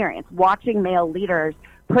my experience, watching male leaders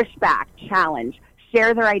push back, challenge,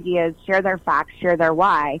 share their ideas, share their facts, share their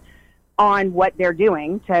why on what they're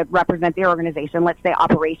doing to represent their organization. Let's say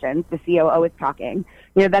operations, the COO is talking.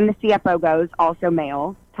 Then the CFO goes, also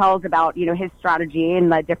male, tells about, his strategy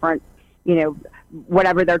and the different,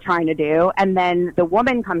 whatever they're trying to do. And then the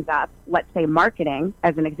woman comes up, let's say marketing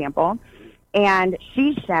as an example, and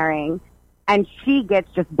she's sharing, and she gets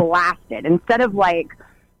just blasted instead of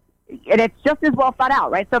and it's just as well thought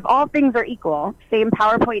out, right? So if all things are equal, same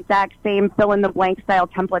PowerPoint deck, same fill-in-the-blank style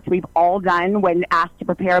templates we've all done when asked to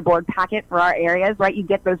prepare a board packet for our areas, right? You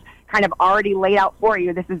get those kind of already laid out for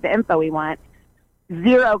you. This is the info we want.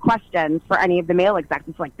 Zero questions for any of the male execs.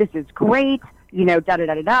 It's like, this is great,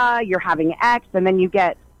 da-da-da-da-da, you're having X, and then you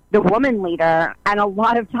get the woman leader, and a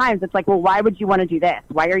lot of times it's like, well, why would you want to do this?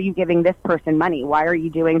 Why are you giving this person money? Why are you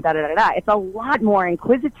doing da-da-da-da? It's a lot more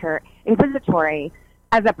inquisitory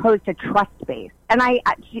as opposed to trust-based. And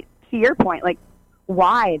to your point,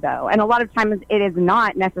 why, though? And a lot of times it is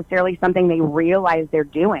not necessarily something they realize they're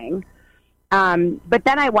doing. But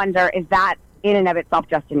then I wonder, is that in and of itself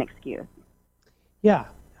just an excuse? Yeah.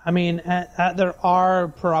 I mean, there are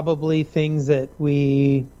probably things that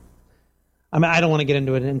we I mean, I don't want to get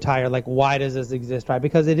into an entire, like, why does this exist, right?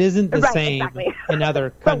 Because it isn't the same in other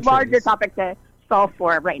countries. It's a larger topic to solve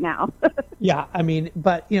for right now. Yeah, I mean,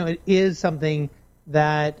 but, it is something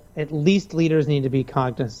that at least leaders need to be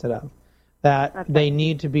cognizant of, that they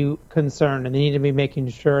need to be concerned, and they need to be making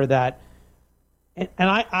sure that, and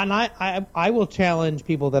I will challenge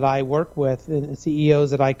people that I work with, and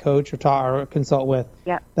CEOs that I coach or consult with,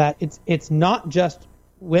 that it's not just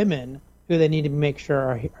women who they need to make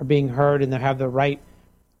sure are being heard and they have the right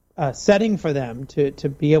setting for them to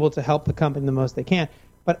be able to help the company the most they can,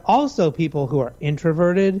 but also people who are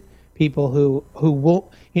introverted, people who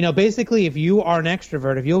will, basically if you are an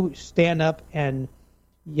extrovert, if you'll stand up and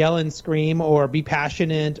yell and scream or be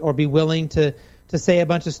passionate or be willing to say a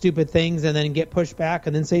bunch of stupid things and then get pushed back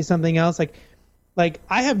and then say something else, like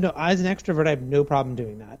as an extrovert, I have no problem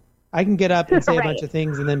doing that. I can get up and say a bunch of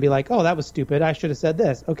things and then be like, oh, that was stupid. I should have said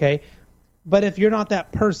this. Okay. But if you're not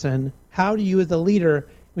that person, how do you as a leader,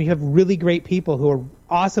 when you have really great people who are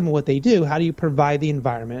awesome at what they do, how do you provide the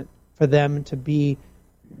environment for them to be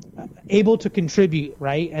able to contribute,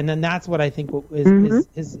 right? And then that's what I think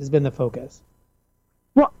has been the focus.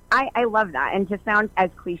 Well, I love that. And to sound as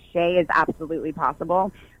cliche as absolutely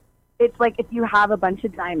possible, it's like if you have a bunch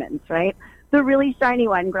of diamonds, right? The really shiny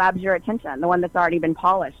one grabs your attention, the one that's already been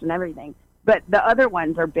polished and everything. But the other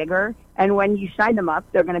ones are bigger, and when you shine them up,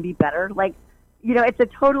 they're going to be better. Like, it's a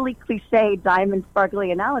totally cliche diamond sparkly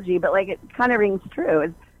analogy, but like it kind of rings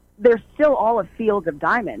true. They're still all a field of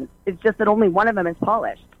diamonds. It's just that only one of them is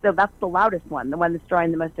polished. So that's the loudest one, the one that's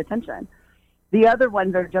drawing the most attention. The other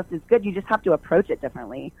ones are just as good. You just have to approach it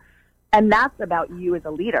differently. And that's about you as a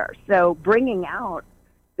leader. So bringing out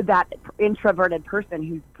that introverted person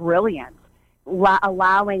who's brilliant,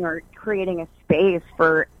 allowing or creating a space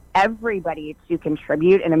for everybody to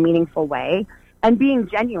contribute in a meaningful way and being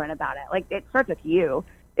genuine about it. Like, it starts with you.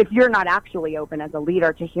 If you're not actually open as a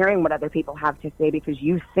leader to hearing what other people have to say because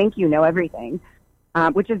you think you know everything,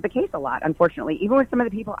 which is the case a lot, unfortunately, even with some of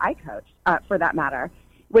the people I coach, for that matter,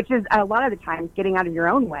 which is a lot of the times getting out of your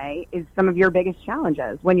own way is some of your biggest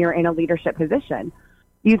challenges when you're in a leadership position.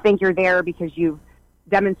 You think you're there because you've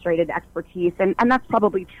demonstrated expertise, and that's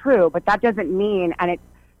probably true, but that doesn't mean, and it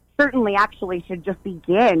certainly actually should just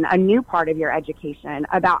begin a new part of your education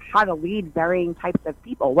about how to lead varying types of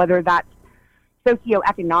people, whether that's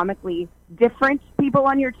socioeconomically different people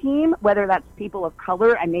on your team, whether that's people of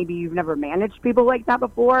color and maybe you've never managed people like that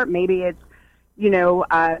before, maybe it's,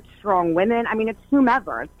 strong women. I mean, it's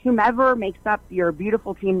whomever makes up your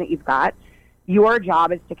beautiful team that you've got. Your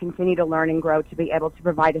job is to continue to learn and grow to be able to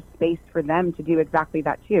provide a space for them to do exactly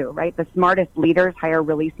that too, right? The smartest leaders hire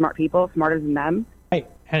really smart people, smarter than them. Right,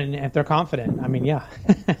 and if they're confident, I mean, yeah.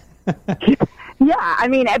 Yeah, I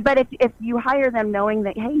mean, but if you hire them knowing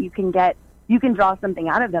that, hey, you can draw something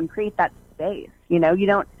out of them, create that space. You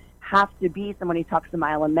don't have to be someone who talks a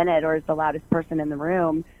mile a minute or is the loudest person in the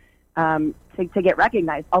room to get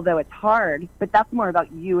recognized, although it's hard, but that's more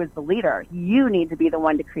about you as the leader. You need to be the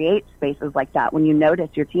one to create spaces like that when you notice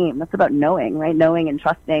your team. That's about knowing, right? Knowing and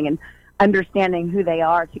trusting and understanding who they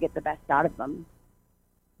are to get the best out of them.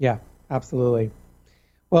 Yeah, absolutely.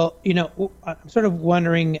 Well, I'm sort of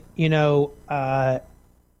wondering,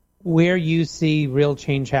 where you see real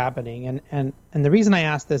change happening. And the reason I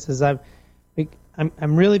ask this is I'm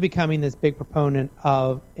really becoming this big proponent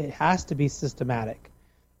of it has to be systematic.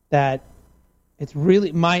 That it's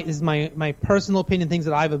really my personal opinion, things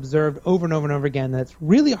that I've observed over and over and over again, that it's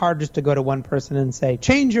really hard just to go to one person and say,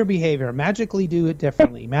 change your behavior, magically do it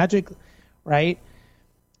differently, right?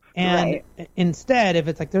 And instead, if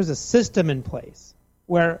it's like there's a system in place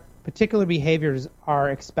where particular behaviors are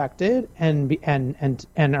expected and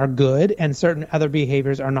are good, and certain other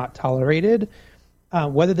behaviors are not tolerated.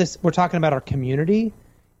 Whether we're talking about our community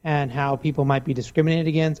and how people might be discriminated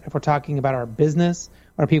against, if we're talking about our business,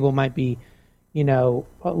 where people might be,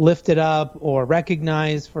 lifted up or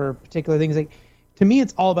recognized for particular things. Like, to me,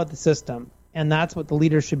 it's all about the system, and that's what the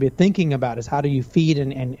leaders should be thinking about: is how do you feed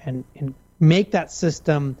and make that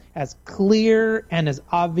system as clear and as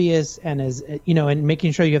obvious and as, and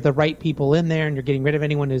making sure you have the right people in there and you're getting rid of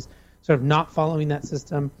anyone who's sort of not following that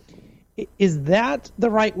system. Is that the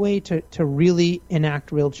right way to really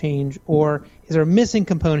enact real change, or is there a missing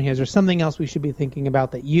component here? Is there something else we should be thinking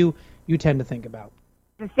about that you tend to think about?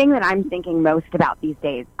 The thing that I'm thinking most about these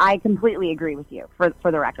days, I completely agree with you,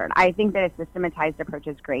 for the record. I think that a systematized approach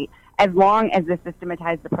is great, as long as the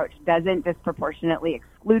systematized approach doesn't disproportionately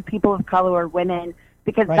exclude people of color or women,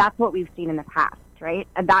 because that's what we've seen in the past, right?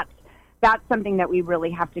 And that's something that we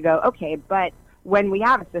really have to go, okay, but when we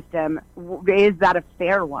have a system, is that a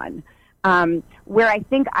fair one? Where I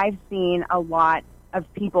think I've seen a lot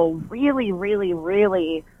of people really, really,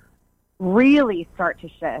 really, really start to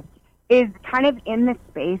shift is kind of in the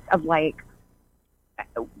space of like,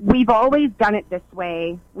 we've always done it this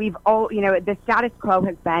way. The status quo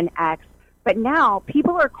has been X, but now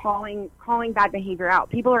people are calling bad behavior out.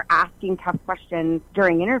 People are asking tough questions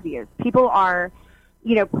during interviews. People are,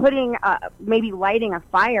 putting, maybe lighting a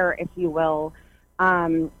fire, if you will,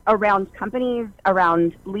 around companies,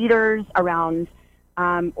 around leaders, around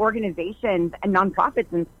organizations and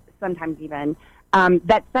nonprofits, and sometimes even,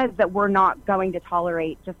 that says that we're not going to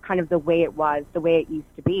tolerate just kind of the way it was, the way it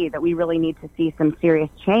used to be, that we really need to see some serious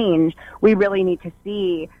change. We really need to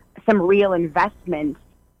see some real investment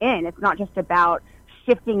in. It's not just about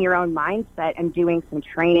shifting your own mindset and doing some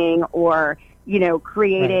training or,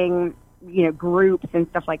 creating, groups and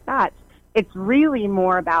stuff like that. It's really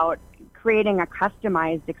more about creating a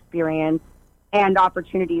customized experience and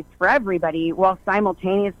opportunities for everybody while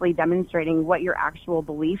simultaneously demonstrating what your actual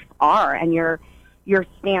beliefs are and your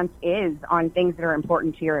stance is on things that are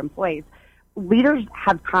important to your employees. Leaders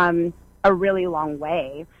have come a really long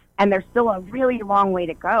way, and there's still a really long way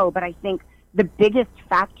to go, but I think the biggest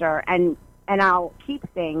factor, and I'll keep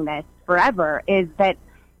saying this forever, is that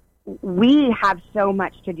we have so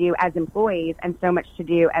much to do as employees and so much to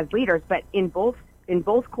do as leaders, but in both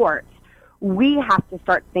courts, we have to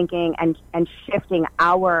start thinking and shifting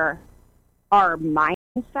our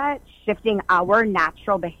mindset, shifting our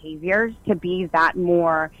natural behaviors to be that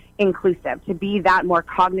more inclusive, to be that more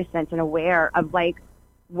cognizant and aware of like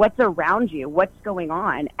what's around you, what's going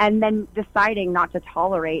on, and then deciding not to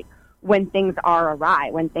tolerate when things are awry,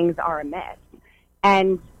 when things are amiss.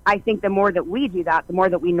 And I think the more that we do that, the more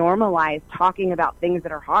that we normalize talking about things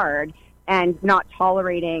that are hard and not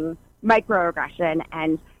tolerating microaggression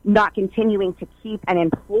and not continuing to keep and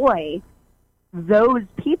employ those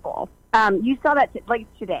people. You saw that like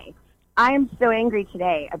today. I am so angry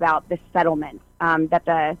today about the settlement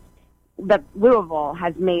that Louisville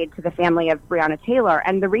has made to the family of Breonna Taylor.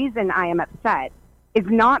 And the reason I am upset is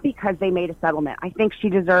not because they made a settlement. I think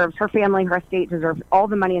her family, her estate deserves all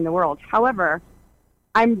the money in the world. However,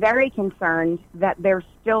 I'm very concerned that there's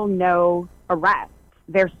still no arrest.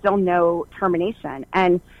 There's still no termination.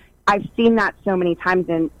 And I've seen that so many times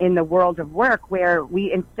in the world of work where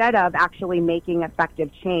we, instead of actually making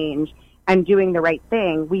effective change and doing the right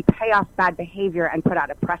thing, we pay off bad behavior and put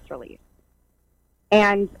out a press release.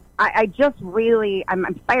 And I just really,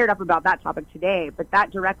 I'm fired up about that topic today, but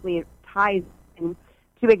that directly ties into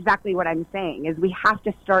exactly what I'm saying, is we have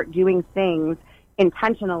to start doing things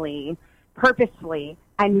intentionally, purposefully,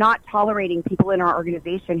 and not tolerating people in our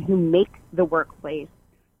organization who make the workplace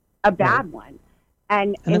a bad one.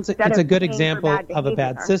 And it's a good example of a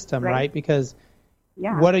bad system, right? Because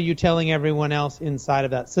what are you telling everyone else inside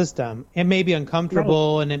of that system? It may be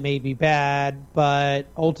uncomfortable and it may be bad, but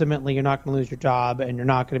ultimately you're not going to lose your job and you're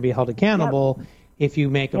not going to be held accountable if you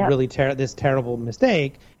make a really this terrible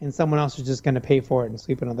mistake, and someone else is just going to pay for it and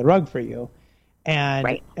sweep it under the rug for you.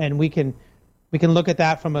 And and we can look at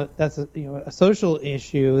that from a social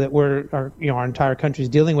issue that our entire country is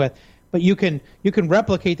dealing with, but you can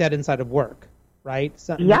replicate that inside of work. Right?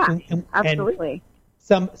 Absolutely.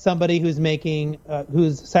 Somebody who's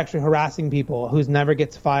who's sexually harassing people, who's never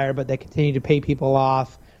gets fired, but they continue to pay people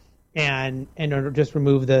off, and just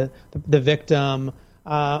remove the victim.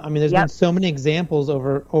 There's been so many examples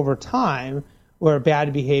over time where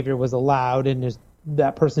bad behavior was allowed, and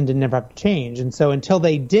that person didn't ever have to change. And so until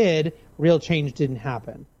they did, real change didn't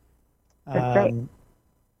happen. That's right.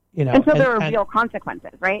 Until there are real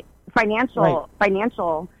consequences, right? Financial.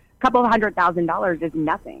 Couple of $100,000 is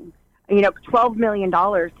nothing. $12 million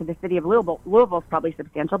to the city of Louisville is probably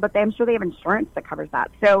substantial, but I'm sure they have insurance that covers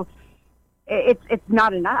that. So it's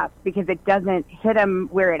not enough because it doesn't hit them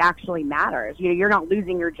where it actually matters. You're not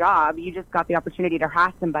losing your job. You just got the opportunity to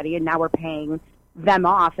harass somebody, and now we're paying them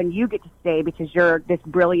off, and you get to stay because you're this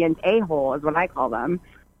brilliant a-hole, is what I call them.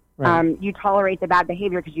 Right. You tolerate the bad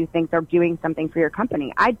behavior because you think they're doing something for your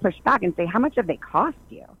company. I'd push back and say, how much have they cost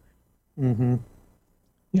you? Mm-hmm.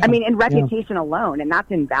 Yeah, in reputation alone, and that's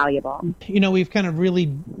invaluable. We've kind of really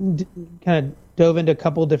dove into a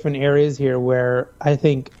couple different areas here where I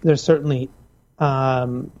think there's certainly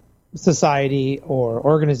society or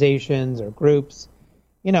organizations or groups,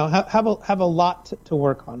 have a lot to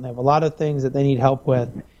work on. They have a lot of things that they need help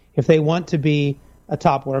with if they want to be a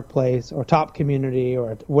top workplace or top community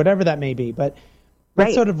or whatever that may be. But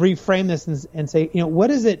let's sort of reframe this and say, what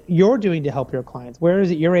is it you're doing to help your clients? Where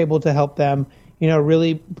is it you're able to help them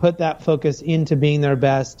really put that focus into being their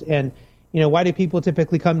best? And, why do people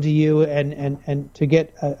typically come to you and to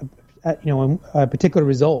get a particular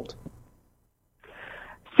result?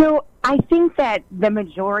 So I think that the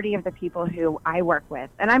majority of the people who I work with,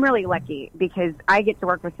 and I'm really lucky because I get to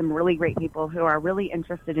work with some really great people who are really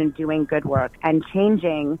interested in doing good work and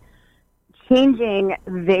changing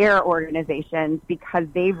their organizations because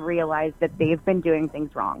they've realized that they've been doing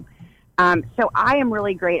things wrong. So I am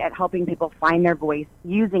really great at helping people find their voice,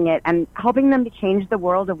 using it, and helping them to change the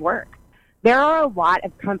world of work. There are a lot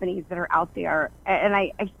of companies that are out there, and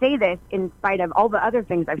I say this in spite of all the other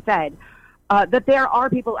things I've said, that there are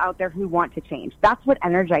people out there who want to change. That's what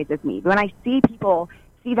energizes me. When I see people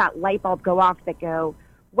see that light bulb go off that go,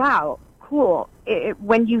 wow, cool.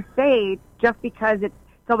 When you say just because it's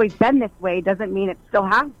always been this way doesn't mean it still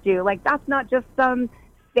has to. Like, that's not just some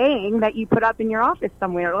saying that you put up in your office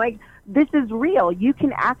somewhere. Like, this is real. You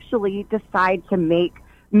can actually decide to make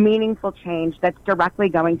meaningful change that's directly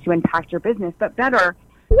going to impact your business, but better,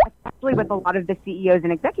 especially with a lot of the CEOs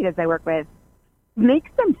and executives I work with, makes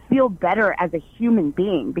them feel better as a human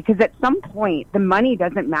being, because at some point the money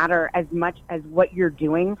doesn't matter as much as what you're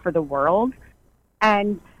doing for the world.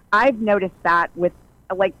 And I've noticed that with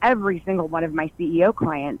like every single one of my CEO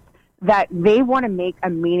clients, that they want to make a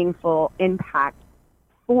meaningful impact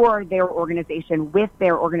for their organization, with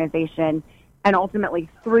their organization, and ultimately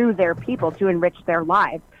through their people to enrich their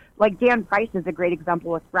lives. Like Dan Price is a great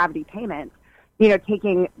example with Gravity Payments,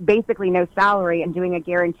 taking basically no salary and doing a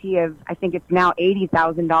guarantee of, I think it's now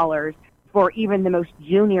 $80,000 for even the most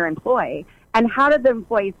junior employee. And how did the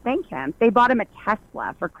employees thank him? They bought him a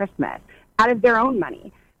Tesla for Christmas out of their own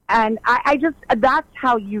money. And that's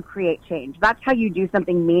how you create change. That's how you do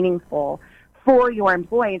something meaningful for your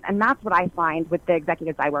employees. And that's what I find with the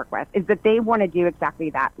executives I work with, is that they want to do exactly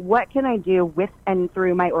that. What can I do with and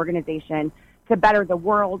through my organization to better the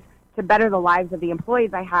world, to better the lives of the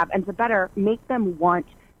employees I have, and to better make them want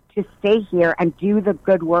to stay here and do the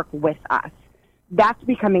good work with us? That's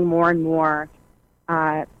becoming more and more,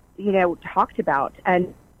 talked about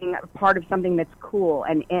and being a part of something that's cool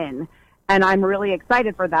and in. And I'm really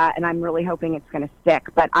excited for that, and I'm really hoping it's going to stick.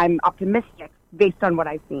 But I'm optimistic based on what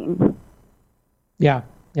I've seen. Yeah.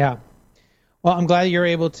 Well, I'm glad you're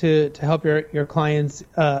able to help your clients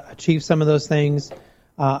achieve some of those things.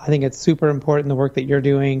 I think it's super important, the work that you're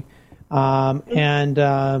doing.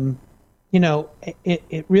 It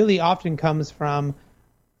really often comes from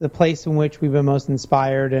the place in which we've been most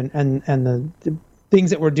inspired and the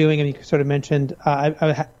things that we're doing. And you sort of mentioned,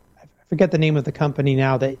 I forget the name of the company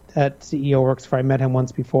now that CEO works for. I met him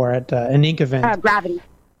once before at an Inc. event. Gravity.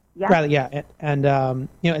 Yeah. Gravity, yeah. And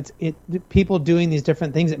it's people doing these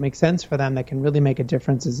different things that make sense for them that can really make a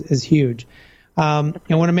difference is huge. I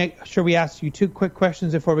want to make sure we ask you two quick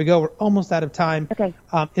questions before we go. We're almost out of time. Okay.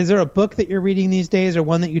 Is there a book that you're reading these days, or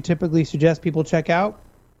one that you typically suggest people check out?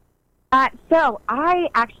 So I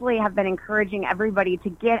actually have been encouraging everybody to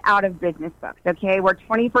get out of business books, okay? We're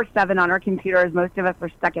 24/7 on our computers. Most of us are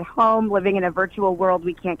stuck at home, living in a virtual world.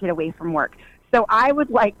 We can't get away from work. So I would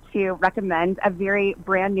like to recommend a very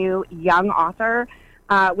brand new young author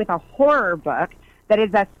with a horror book that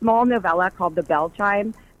is a small novella called The Bell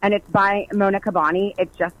Chime, and it's by Mona Kabani. It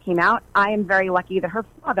just came out. I am very lucky that her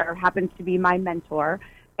father happens to be my mentor,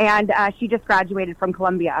 and she just graduated from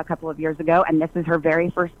Columbia a couple of years ago, and this is her very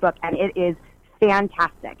first book, and it is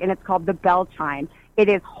fantastic, and it's called The Bell Chime. It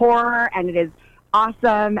is horror, and it is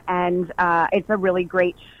awesome, and it's a really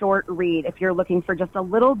great short read if you're looking for just a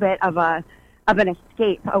little bit of an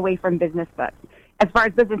escape away from business books. As far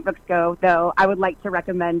as business books go, though, I would like to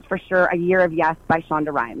recommend for sure A Year of Yes by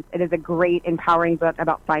Shonda Rhimes. It is a great, empowering book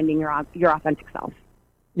about finding your authentic self.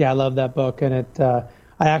 Yeah, I love that book, and I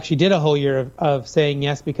actually did a whole year of saying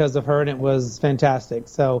yes because of her, and it was fantastic.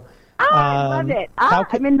 So I love it.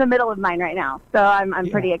 I'm in the middle of mine right now, so I'm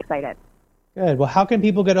pretty excited. Good. Well, how can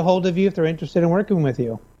people get a hold of you if they're interested in working with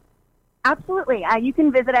you? Absolutely. You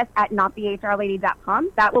can visit us at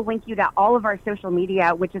notthehrlady.com. That will link you to all of our social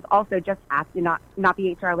media, which is also just at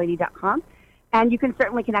notthehrlady.com. And you can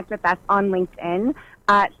certainly connect with us on LinkedIn.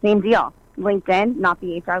 Same deal. LinkedIn, Not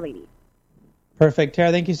the HR Lady. Perfect.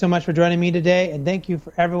 Tara, thank you so much for joining me today. And thank you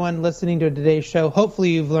for everyone listening to today's show. Hopefully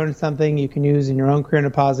you've learned something you can use in your own career in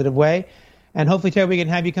a positive way. And hopefully, Tara, we can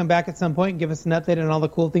have you come back at some point and give us an update on all the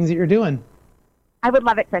cool things that you're doing. I would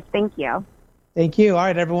love it, Chris. Thank you. Thank you. All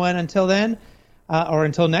right, everyone. Until then, or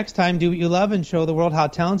until next time, do what you love and show the world how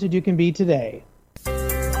talented you can be today.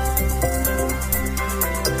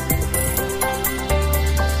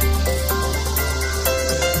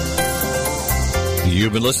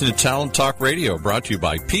 You've been listening to Talent Talk Radio, brought to you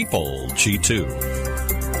by People G2.